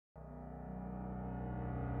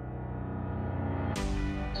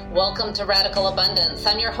Welcome to Radical Abundance.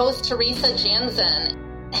 I'm your host, Teresa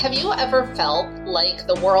Jansen. Have you ever felt like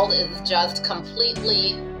the world is just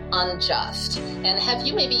completely unjust? And have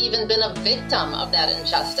you maybe even been a victim of that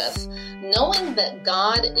injustice? Knowing that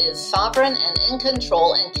God is sovereign and in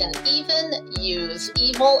control and can even use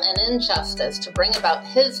evil and injustice to bring about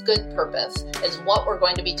his good purpose is what we're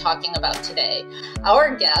going to be talking about today.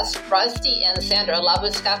 Our guests, Rusty and Sandra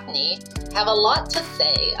Labuschagne, have a lot to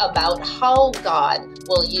say about how God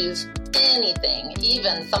will use anything,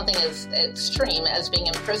 even something as extreme as being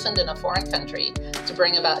imprisoned in a foreign country, to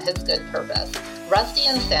bring about his good purpose. Rusty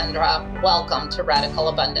and Sandra, welcome to Radical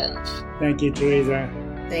Abundance. Thank you, Teresa.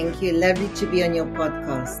 Thank you. Lovely to be on your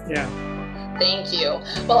podcast. Yeah. Thank you.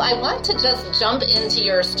 Well, I want to just jump into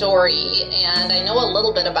your story, and I know a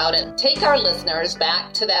little bit about it. Take our listeners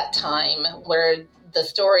back to that time where the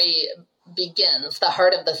story begins, the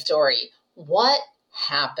heart of the story. What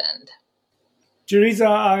happened? Teresa,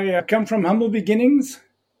 I come from humble beginnings,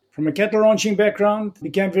 from a cattle ranching background,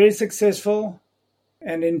 became very successful.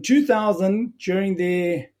 And in 2000, during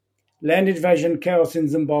the land invasion chaos in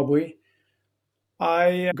Zimbabwe,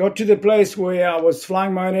 I got to the place where I was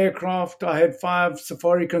flying my own aircraft. I had 5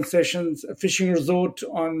 safari concessions, a fishing resort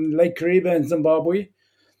on Lake Kariba in Zimbabwe,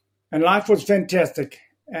 and life was fantastic.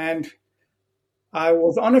 And I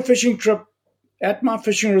was on a fishing trip at my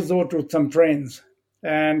fishing resort with some friends.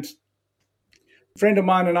 And a friend of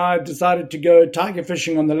mine and I decided to go tiger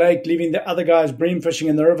fishing on the lake, leaving the other guys bream fishing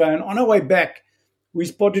in the river. And on our way back, we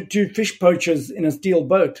spotted 2 fish poachers in a steel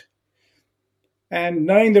boat. And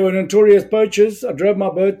knowing they were notorious poachers, I drove my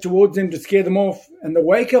boat towards them to scare them off. And the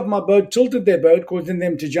wake of my boat tilted their boat, causing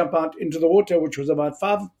them to jump out into the water, which was about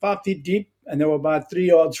 5 feet deep, and they were about 3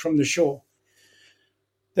 yards from the shore.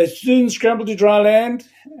 They soon scrambled to dry land,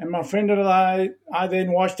 and my friend and I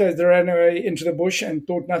then watched as they ran away into the bush and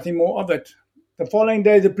thought nothing more of it. The following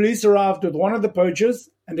day, the police arrived with one of the poachers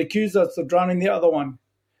and accused us of drowning the other one.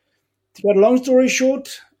 To cut a long story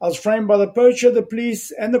short, I was framed by the poacher, the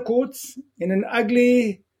police, and the courts in an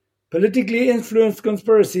ugly, politically influenced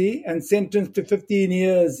conspiracy and sentenced to 15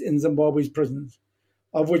 years in Zimbabwe's prisons,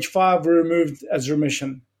 of which 5 were removed as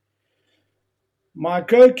remission. My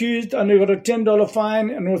co-accused only got a $10 fine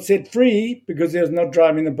and was set free because he was not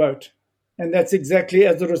driving the boat. And that's exactly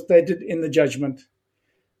as it was stated in the judgment.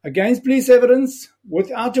 Against police evidence,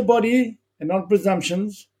 without a body and on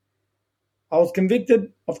presumptions, I was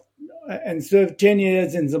convicted of and served 10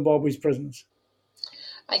 years in Zimbabwe's prisons.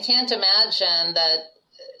 I can't imagine that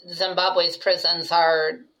Zimbabwe's prisons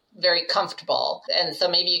are very comfortable. And so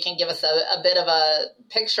maybe you can give us a bit of a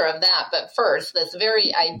picture of that. But first, this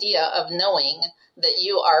very idea of knowing that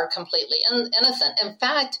you are completely innocent. In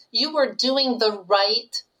fact, you were doing the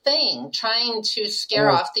right thing, trying to scare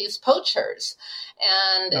off these poachers.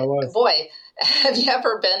 And boy, have you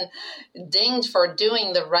ever been dinged for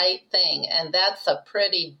doing the right thing? And that's a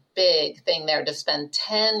pretty big thing there, to spend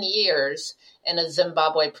 10 years in a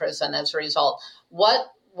Zimbabwe prison as a result.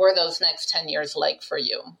 What were those next 10 years like for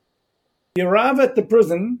you? You arrive at the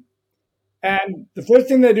prison, and the first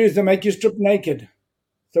thing they do is they make you strip naked.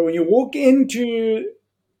 So when you walk into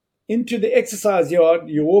the exercise yard,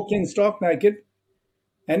 you walk in stark naked,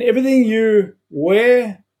 and everything you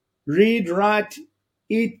wear, read, write,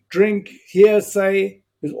 eat, drink, hear, say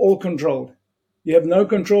is all controlled. You have no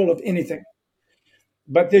control of anything.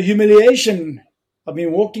 But the humiliation of me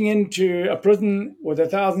walking into a prison with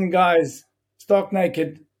 1,000 guys stark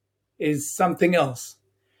naked is something else.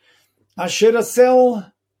 I shared a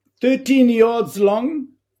cell 13 yards long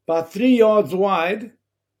by 3 yards wide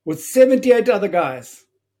with 78 other guys.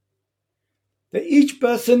 Each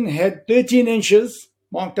person had 13 inches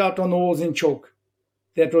marked out on the walls in chalk.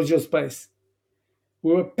 That was your space.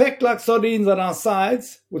 We were packed like sardines on our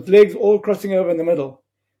sides with legs all crossing over in the middle.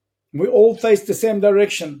 We all faced the same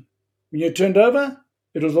direction. When you turned over,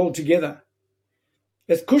 it was all together.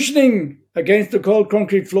 As cushioning against the cold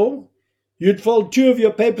concrete floor, you'd fold 2 of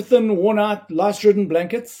your paper-thin, worn-out, lice-ridden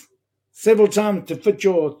blankets several times to fit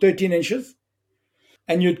your 13 inches,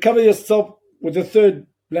 and you'd cover yourself with a 3rd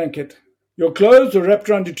blanket. Your clothes were wrapped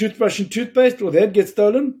around your toothbrush and toothpaste, or they'd get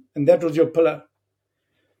stolen, and that was your pillow.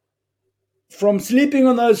 From sleeping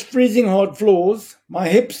on those freezing hard floors, my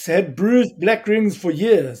hips had bruised black rings for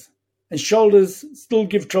years, and shoulders still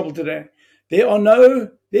give trouble today. There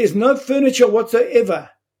is no furniture whatsoever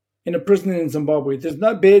in a prison in Zimbabwe. There's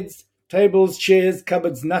no beds, tables, chairs,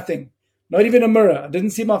 cupboards, nothing. Not even a mirror. I didn't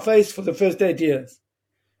see my face for the first 8 years.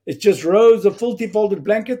 It's just rows of filthy folded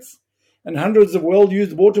blankets and hundreds of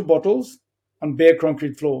well-used water bottles on bare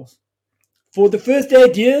concrete floors. For the first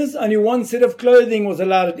 8 years, only one set of clothing was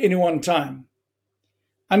allowed at any one time.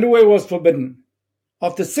 Underwear was forbidden.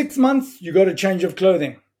 After 6 months, you got a change of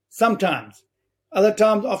clothing. Sometimes. Other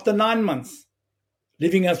times after 9 months,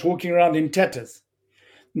 leaving us walking around in tatters.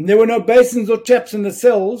 And there were no basins or taps in the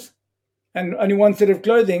cells, and only one set of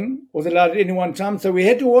clothing was allowed at any one time. So we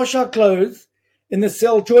had to wash our clothes in the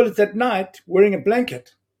cell toilets at night wearing a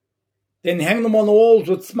blanket. Then hang them on the walls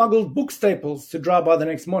with smuggled book staples to dry by the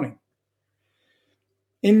next morning.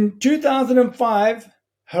 In 2005,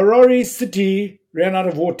 Harare City ran out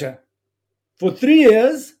of water. For 3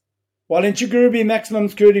 years, while in Chikurubi Maximum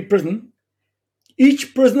Security Prison,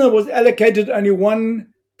 each prisoner was allocated only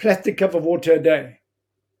 1 plastic cup of water a day.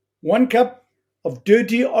 1 cup of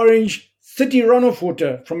dirty orange city runoff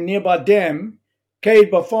water from a nearby dam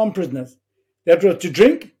carried by farm prisoners. That was to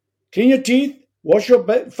drink, clean your teeth, wash your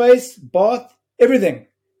face, bath, everything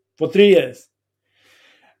for 3 years.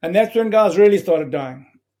 And that's when guys really started dying.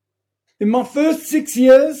 In my first 6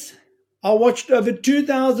 years, I watched over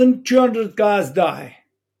 2,200 guys die,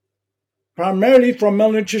 primarily from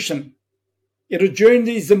malnutrition. It was during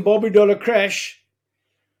the Zimbabwe dollar crash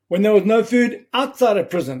when there was no food outside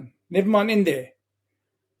of prison, never mind in there.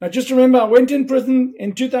 Now just remember, I went in prison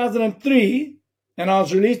in 2003 and I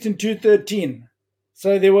was released in 2013.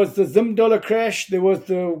 So there was the Zim dollar crash, there was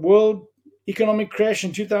the world economic crash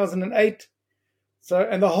in 2008.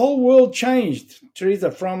 And the whole world changed,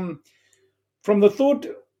 Teresa, from the thought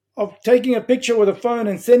of taking a picture with a phone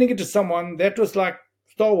and sending it to someone. That was like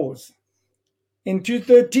Star Wars. In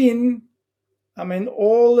 2013,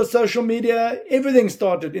 all the social media, everything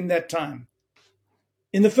started in that time.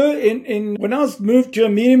 When I was moved to a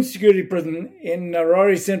medium security prison in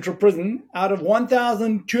Harare Central Prison, out of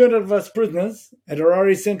 1,200 of us prisoners at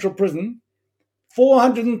Harare Central Prison,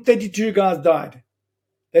 432 guys died.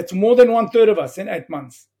 That's more than 1/3 of us in 8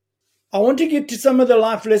 months. I want to get to some of the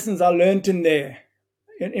life lessons I learned in there.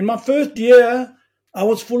 In my first year, I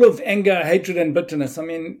was full of anger, hatred, and bitterness.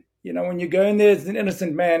 When you go in there as an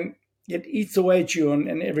innocent man, it eats away at you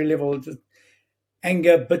on every level. Just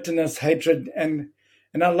anger, bitterness, hatred, and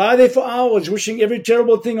I lie there for hours wishing every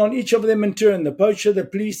terrible thing on each of them in turn, the poacher, the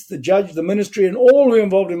police, the judge, the ministry, and all who were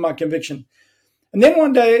involved in my conviction. And then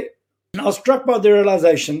one day, I was struck by the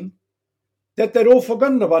realization that they'd all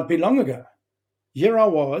forgotten about me long ago. Here I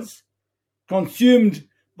was, consumed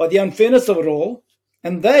by the unfairness of it all,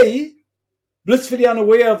 and they, blissfully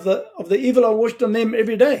unaware of the evil I wished on them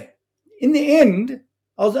every day. In the end,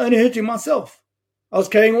 I was only hurting myself. I was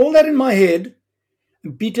carrying all that in my head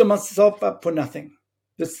and beating myself up for nothing.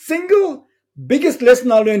 The single biggest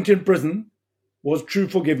lesson I learned in prison was true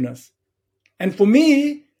forgiveness. And for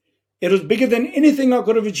me, it was bigger than anything I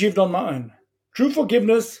could have achieved on my own. True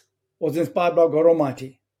forgiveness was inspired by God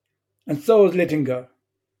Almighty. And so was letting go.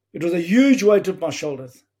 It was a huge weight off my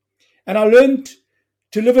shoulders. And I learned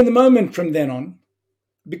to live in the moment from then on,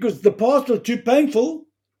 because the past was too painful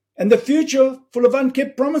and the future full of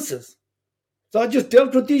unkept promises. So I just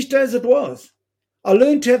dealt with each day as it was. I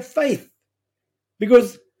learned to have faith,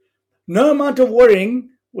 because no amount of worrying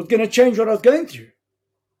was going to change what I was going through.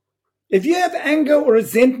 If you have anger or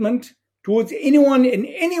resentment towards anyone in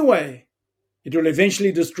any way, it will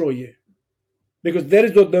eventually destroy you, because that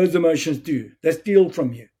is what those emotions do. They steal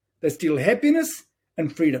from you. They steal happiness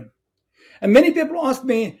and freedom. And many people ask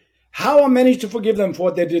me how I managed to forgive them for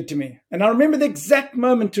what they did to me. And I remember the exact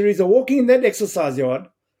moment, Teresa, walking in that exercise yard.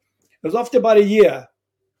 It was after about a year.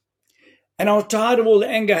 And I was tired of all the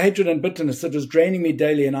anger, hatred, and bitterness that was draining me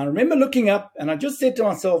daily. And I remember looking up and I just said to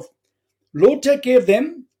myself, Lord, take care of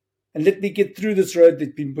them and let me get through this road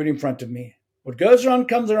that's been put in front of me. What goes around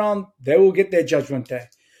comes around. They will get their judgment day.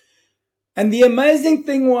 And the amazing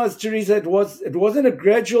thing was, Teresa, it wasn't a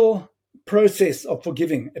gradual process of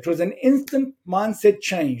forgiving. It was an instant mindset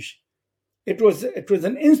change. It was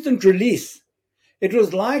an instant release. It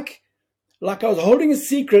was like I was holding a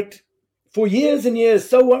secret for years and years,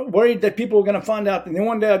 so worried that people were going to find out. And then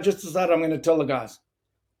one day I just decided I'm going to tell the guys.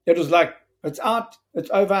 It was like, it's out, it's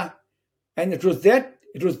over. And it was that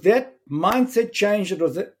mindset change.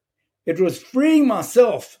 It was freeing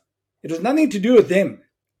myself. It was nothing to do with them.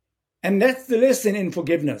 And that's the lesson in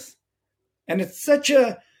forgiveness. And it's such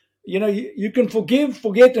you can forgive,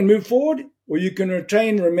 forget, and move forward, or you can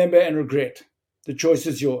retain, remember, and regret. The choice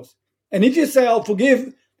is yours. And if you say, I'll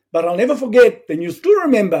forgive, but I'll never forget, then you'll still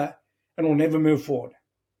remember and will never move forward.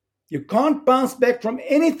 You can't bounce back from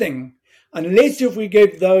anything unless you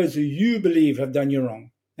forgive those who you believe have done you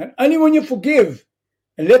wrong. And only when you forgive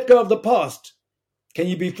and let go of the past can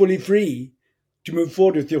you be fully free to move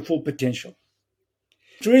forward with your full potential.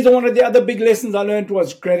 Teresa, one of the other big lessons I learned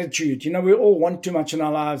was gratitude. We all want too much in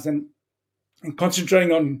our lives and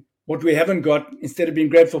concentrating on what we haven't got instead of being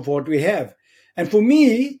grateful for what we have. And for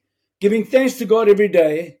me, Giving thanks to God every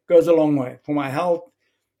day goes a long way for my health,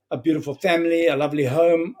 a beautiful family, a lovely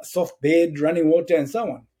home, a soft bed, running water, and so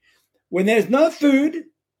on. When there's no food,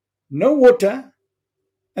 no water,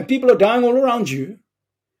 and people are dying all around you,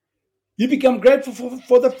 you become grateful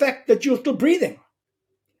for the fact that you're still breathing.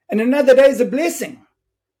 And another day is a blessing.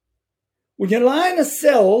 When you lie in a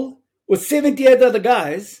cell with 78 other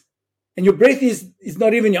guys, and your breath is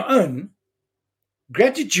not even your own,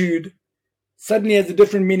 gratitude suddenly has a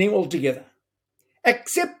different meaning altogether.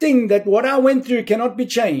 Accepting that what I went through cannot be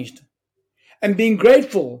changed, and being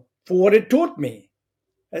grateful for what it taught me,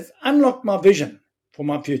 has unlocked my vision for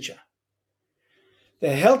my future.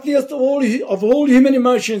 The healthiest of all human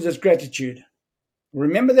emotions is gratitude.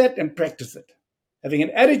 Remember that and practice it. Having an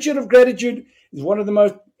attitude of gratitude is one of the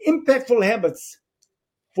most impactful habits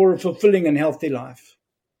for a fulfilling and healthy life.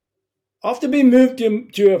 After being moved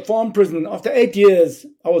to a farm prison, after 8 years,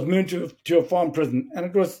 I was moved to a farm prison. And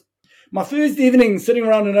it was my first evening sitting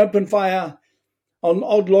around an open fire on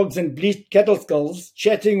old logs and bleached cattle skulls,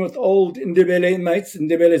 chatting with old Ndebele mates.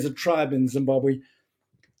 Ndebele is a tribe in Zimbabwe,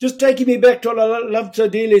 just taking me back to what I loved so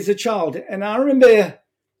dearly as a child. And I remember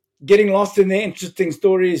getting lost in their interesting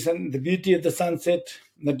stories and the beauty of the sunset,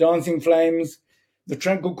 and the dancing flames, the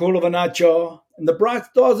tranquil call of an acha, and the bright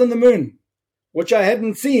stars and the moon, which I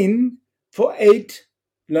hadn't seen for 8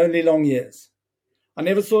 lonely long years. I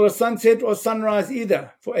never saw a sunset or sunrise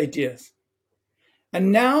either for 8 years.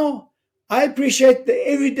 And now I appreciate the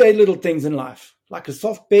everyday little things in life, like a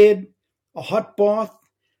soft bed, a hot bath,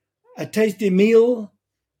 a tasty meal,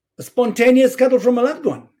 a spontaneous cuddle from a loved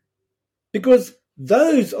one, because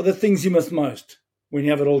those are the things you miss most when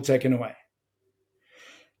you have it all taken away.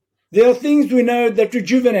 There are things we know that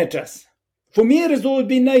rejuvenate us. For me, it has always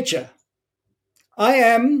been nature. I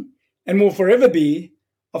am, and will forever be,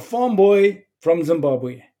 a farm boy from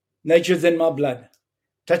Zimbabwe. Nature's in my blood.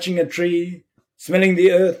 Touching a tree, smelling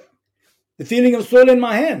the earth, the feeling of soil in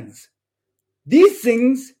my hands. These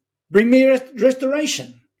things bring me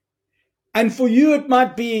restoration. And for you, it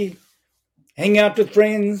might be hanging out with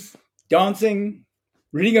friends, dancing,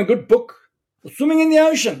 reading a good book, or swimming in the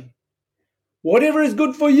ocean. Whatever is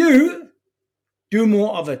good for you, do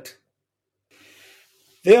more of it.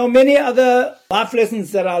 There are many other life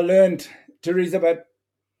lessons that I learned, Teresa,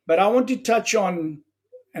 but I want to touch on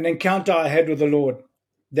an encounter I had with the Lord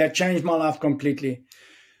that changed my life completely.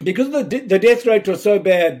 Because the death rate was so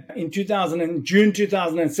bad in June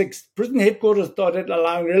 2006, prison headquarters started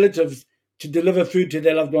allowing relatives to deliver food to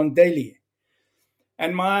their loved ones daily.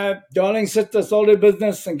 And my darling sister sold her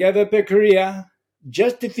business and gave up her career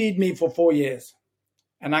just to feed me for 4 years.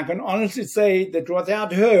 And I can honestly say that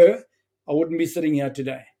without her, I wouldn't be sitting here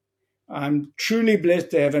today. I'm truly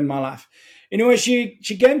blessed to have in my life. Anyway, she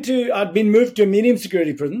came to, I'd been moved to a medium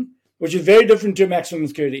security prison, which is very different to maximum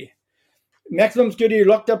security. Maximum security, you're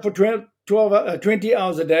locked up for 20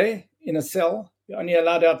 hours a day in a cell. You're only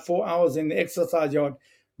allowed out 4 hours in the exercise yard.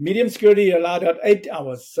 Medium security, you're allowed out 8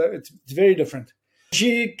 hours. So it's very different.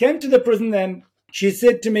 She came to the prison and she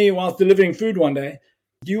said to me whilst delivering food one day,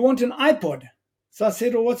 "Do you want an iPod?" So I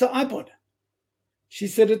said, "Well, what's an iPod?" She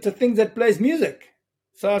said, "It's a thing that plays music."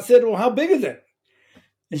 So I said, "Well, how big is it?"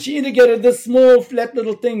 And she indicated this small, flat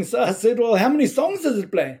little thing. So I said, "Well, how many songs does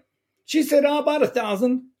it play?" She said, "About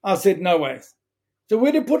 1,000. I said, "No ways." So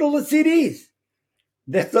where do you put all the CDs?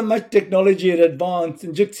 That's how much technology had advanced.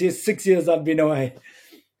 In just 6 years, I'd been away.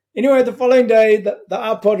 Anyway, the following day, the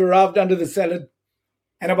iPod arrived under the salad.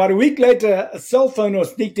 And about a week later, a cell phone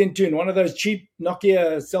was sneaked into one of those cheap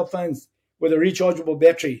Nokia cell phones with a rechargeable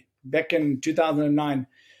battery back in 2009.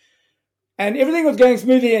 And everything was going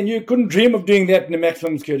smoothly, and you couldn't dream of doing that in a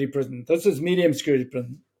maximum security prison. This is medium security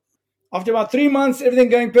prison. After about 3 months, everything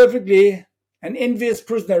going perfectly, an envious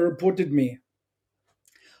prisoner reported me.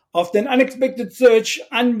 After an unexpected search,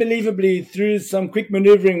 unbelievably through some quick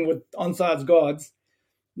maneuvering with on-site guards,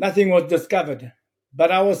 nothing was discovered. But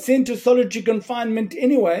I was sent to solitary confinement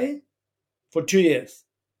anyway for 2 years.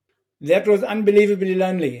 That was unbelievably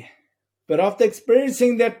lonely. But after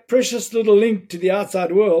experiencing that precious little link to the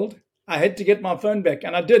outside world, I had to get my phone back,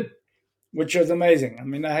 and I did, which was amazing. I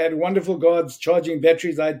mean, I had wonderful guards charging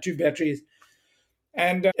batteries. I had 2 batteries.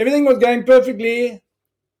 And everything was going perfectly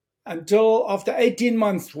until after 18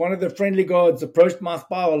 months, one of the friendly guards approached my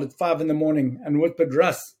spiral at 5 a.m. and whispered,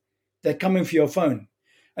 "Russ, they're coming for your phone."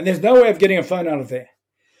 And there's no way of getting a phone out of there.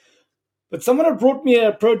 But someone had brought me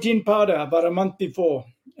a protein powder about a month before,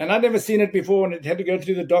 and I'd never seen it before, and it had to go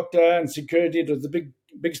through the doctor and security. It was a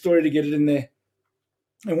big story to get it in there.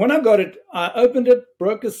 And when I got it, I opened it,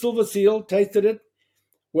 broke a silver seal, tasted it.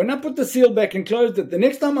 When I put the seal back and closed it, the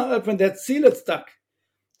next time I opened that seal, it stuck.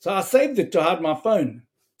 So I saved it to hide my phone.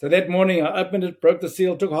 So that morning I opened it, broke the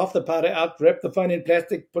seal, took half the powder out, wrapped the phone in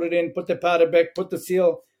plastic, put it in, put the powder back, put the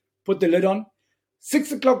seal, put the lid on.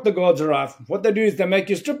 6 o'clock the guards arrive. What they do is they make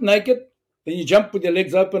you strip naked, then you jump with your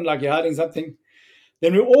legs open like you're hiding something.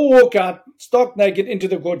 Then we all walk out, stark naked, into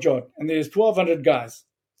the courtyard, and there's 1,200 guys.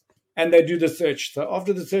 And they do the search. So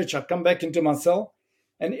after the search, I come back into my cell,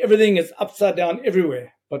 and everything is upside down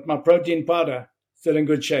everywhere, but my protein powder still in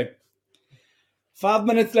good shape. 5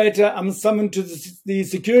 minutes later, I'm summoned to the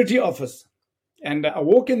security office, and I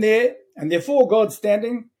walk in there, and there are 4 guards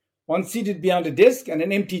standing, one seated behind a desk and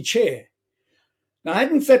an empty chair. Now, I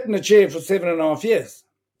hadn't sat in a chair for 7.5 years,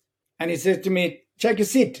 and he said to me, "Take a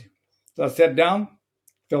seat." So I sat down,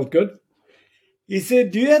 felt good. He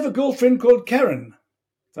said, "Do you have a girlfriend called Karen?"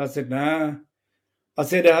 So I said, "No." I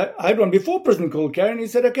said, "I had one before prison called Karen." He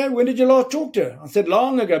said, "Okay, when did you last talk to her?" I said,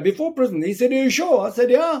 "Long ago, before prison." He said, "Are you sure?" I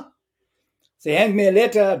said, "Yeah." So he handed me a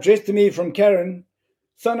letter addressed to me from Karen.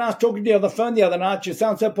 "So nice talking to you on the phone the other night. You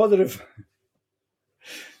sound so positive."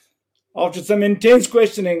 After some intense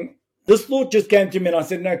questioning, this thought just came to me, and I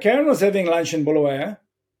said, "No, Karen was having lunch in Bulawayo,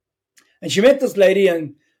 and she met this lady,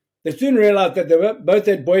 and they soon realized that they both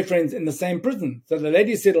had boyfriends in the same prison. So the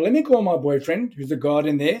lady said, 'Well, let me call my boyfriend, who's a guard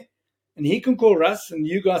in there, and he can call Russ, and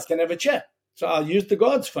you guys can have a chat.' So I used the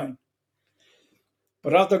guard's phone.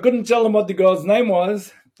 But after I couldn't tell them what the guard's name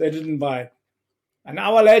was, they didn't buy it. An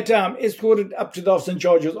hour later, I'm escorted up to the officer in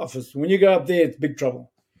charge's office. When you go up there, it's big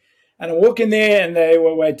trouble. And I walk in there, and they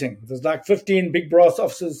were waiting. There's like 15 big brass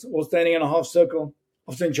officers all standing in a half circle,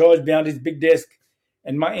 officer in charge behind his big desk,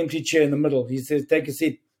 and my empty chair in the middle. He says, "Take a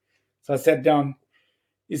seat." So I sat down.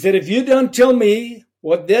 He said, "If you don't tell me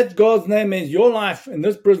what that guard's name is, your life in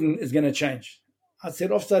this prison is going to change." I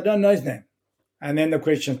said, "Officer, I don't know his name." And then the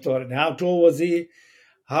question started. How tall was he?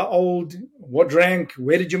 How old? What rank?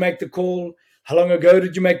 Where did you make the call? How long ago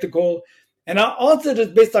did you make the call? And I answered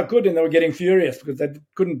as best I could, and they were getting furious because they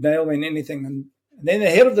couldn't nail me in anything. And then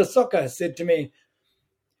the head of the soccer said to me,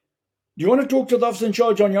 "Do you want to talk to the officer in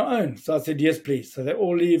charge on your own?" So I said, "Yes, please." So they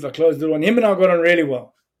all leave. I closed the door, and him and I got on really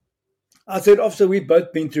well. I said, "Officer, we've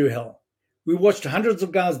both been through hell. We watched hundreds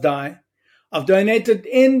of guys die. I've donated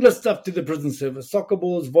endless stuff to the prison service, soccer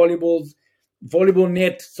balls, volleyballs, volleyball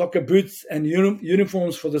net, soccer boots, and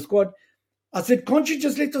uniforms for the squad." I said, "Can't you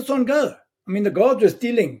just let this one go?" I mean, the guards were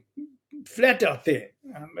stealing flat out there.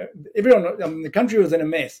 Everyone, the country was in a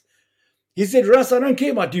mess. He said, "Russ, I don't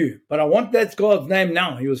care about you, but I want that guard's name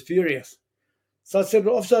now." He was furious. So I said,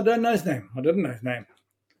 "Well, officer, I don't know his name." I didn't know his name.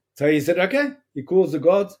 So he said, "Okay." He calls the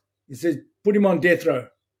guards. He says, "Put him on death row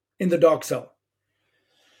in the dark cell."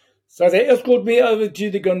 So they escorted me over to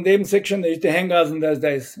the condemned section. They used to hang guys in those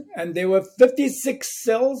days. And there were 56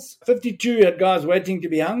 cells. 52 had guys waiting to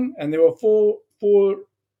be hung. And there were four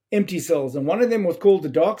empty cells. And one of them was called the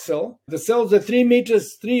dark cell. The cells are 3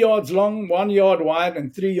 meters, 3 yards long, 1 yard wide,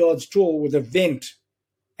 and 3 yards tall with a vent.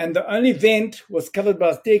 And the only vent was covered by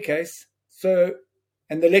a staircase.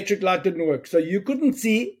 And the electric light didn't work. So you couldn't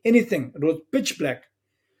see anything. It was pitch black.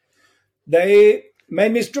 They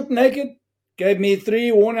made me strip naked, gave me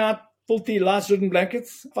 3 worn-out, filthy, lice-ridden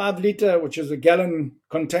blankets, 5 liter, which is a gallon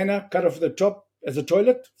container cut off the top as a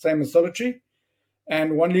toilet, same as solitary,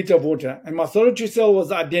 and 1 liter of water. And my solitary cell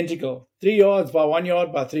was identical, 3 yards by 1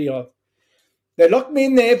 yard by 3 yards. They locked me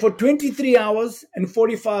in there for 23 hours and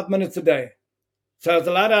 45 minutes a day. So I was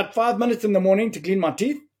allowed out 5 minutes in the morning to clean my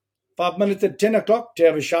teeth, 5 minutes at 10 o'clock to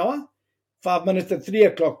have a shower, 5 minutes at 3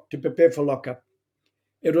 o'clock to prepare for lockup.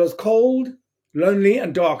 It was cold, lonely,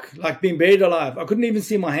 and dark, like being buried alive. I couldn't even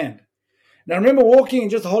see my hand. And I remember walking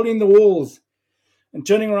and just holding the walls and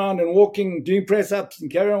turning around and walking, doing press-ups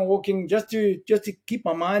and carry on walking just to keep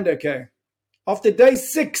my mind okay. After day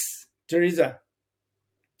 6, Teresa,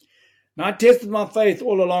 now I tested my faith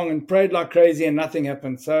all along and prayed like crazy and nothing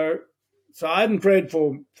happened. So I hadn't prayed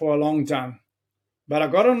for a long time. But I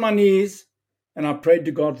got on my knees and I prayed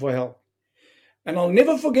to God for help. And I'll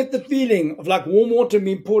never forget the feeling of like warm water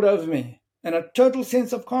being poured over me and a total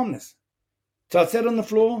sense of calmness. So I sat on the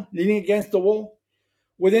floor, leaning against the wall.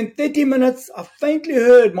 Within 30 minutes, I faintly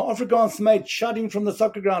heard my Afrikaans mate shouting from the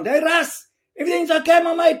soccer ground, "Hey, Russ, everything's okay,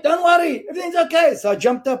 my mate. Don't worry. Everything's okay." So I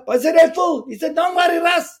jumped up. I said, "Hey, fool." He said, "Don't worry,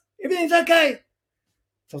 Russ. Everything's okay."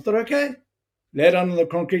 So I thought, okay. Lay down on the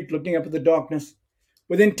concrete, looking up at the darkness.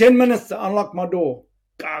 Within 10 minutes, I unlocked my door.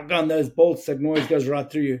 Gun, those bolts, that noise goes right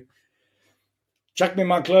through you. Chucked me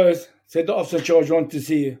my clothes, said the officer in charge wants to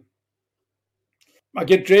see you. I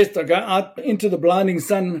get dressed, I go out into the blinding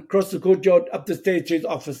sun, across the courtyard, up the stairs to his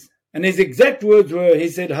office. And his exact words were, he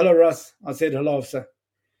said, "Hello, Russ." I said, "Hello, officer."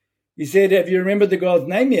 He said, "Have you remembered the guy's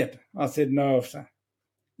name yet?" I said, "No, officer."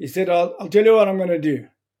 He said, I'll tell you what I'm going to do.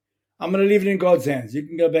 I'm going to leave it in God's hands. You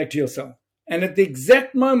can go back to your cell. And at the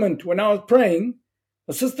exact moment when I was praying,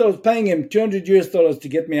 a sister was paying him $200 to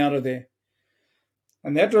get me out of there.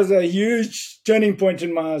 And that was a huge turning point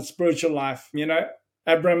in my spiritual life. You know,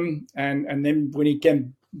 Abram, and then when he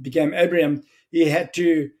became Abraham, he had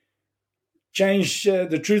to change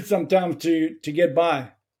the truth sometimes to get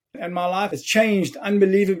by. And my life has changed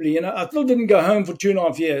unbelievably. You know, I still didn't go home for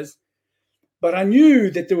 2.5 years, but I knew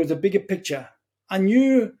that there was a bigger picture. I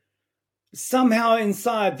knew somehow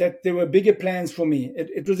inside that there were bigger plans for me.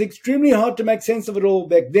 It was extremely hard to make sense of it all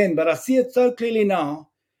back then, but I see it so clearly now,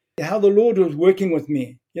 how the Lord was working with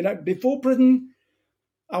me. You know, before prison,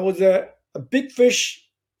 I was a big fish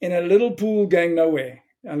in a little pool going nowhere,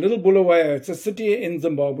 a little Bulawayo. It's a city in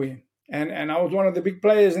Zimbabwe. And I was one of the big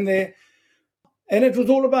players in there. And it was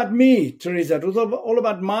all about me, Teresa. It was all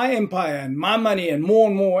about my empire and my money and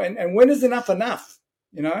more. And when is enough,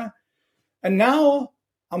 you know? And now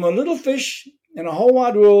I'm a little fish in a whole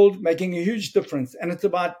wide world making a huge difference. And it's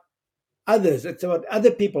about others. It's about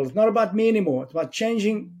other people. It's not about me anymore. It's about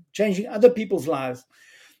changing other people's lives.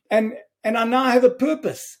 And I now have a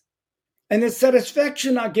purpose. And the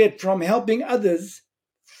satisfaction I get from helping others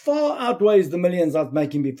far outweighs the millions I was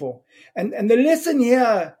making before. And the lesson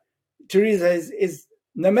here, Teresa, is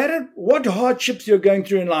no matter what hardships you're going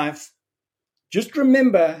through in life, just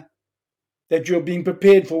remember that you're being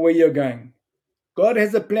prepared for where you're going. God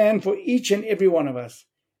has a plan for each and every one of us.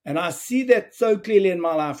 And I see that so clearly in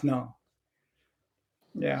my life now.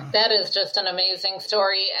 Yeah. That is just an amazing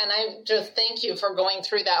story. And I just thank you for going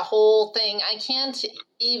through that whole thing. I can't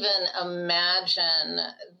even imagine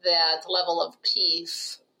that level of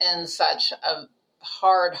peace in such a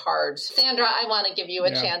hard. Sandra, I want to give you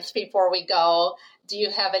a chance before we go. Do you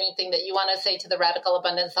have anything that you want to say to the Radical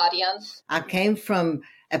Abundance audience? I came from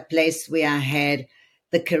a place where I had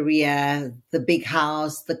the career, the big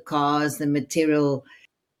house, the cars, the material.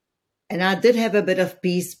 And I did have a bit of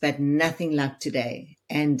peace, but nothing like today.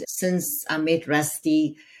 And since I met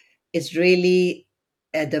Rusty, it's really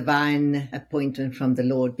a divine appointment from the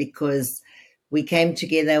Lord, because we came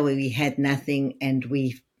together where we had nothing, and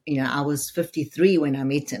I was 53 when I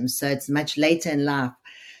met him. So it's much later in life.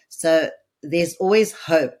 So there's always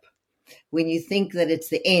hope when you think that it's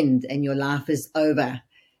the end and your life is over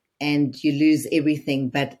and you lose everything.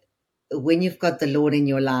 But when you've got the Lord in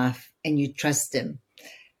your life and you trust him,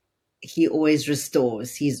 he always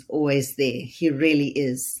restores. He's always there. He really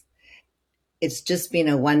is. It's just been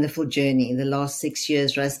a wonderful journey. The last 6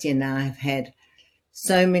 years, Rusty and I have had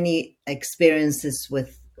so many experiences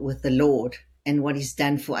with the Lord and what he's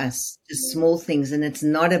done for us. Just small things. And it's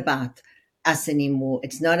not about us anymore.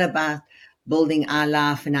 It's not about building our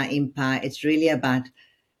life and our empire. It's really about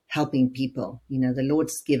helping people. You know, the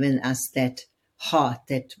Lord's given us that heart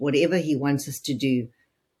that whatever he wants us to do,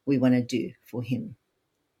 we want to do for him.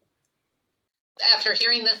 After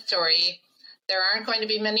hearing this story, there aren't going to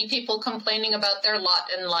be many people complaining about their lot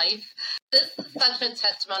in life. This is such a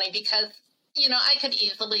testimony because, I could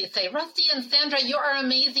easily say, Rusty and Sandra, you are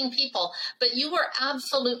amazing people. But you were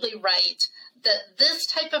absolutely right that this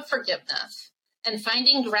type of forgiveness and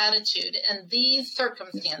finding gratitude in these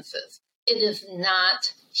circumstances, it is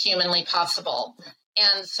not humanly possible.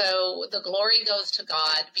 And so the glory goes to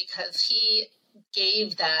God because he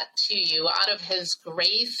gave that to you out of his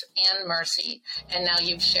grace and mercy. And now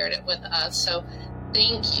you've shared it with us. So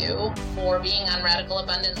thank you for being on Radical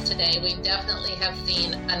Abundance today. We definitely have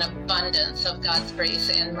seen an abundance of God's grace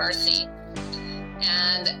and mercy.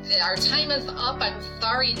 And our time is up, I'm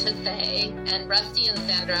sorry to say. And Rusty and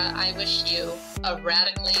Sandra, I wish you a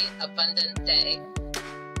radically abundant day.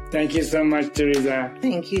 Thank you so much, Teresa.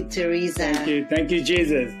 Thank you, Teresa. Thank you,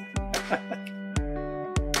 Jesus.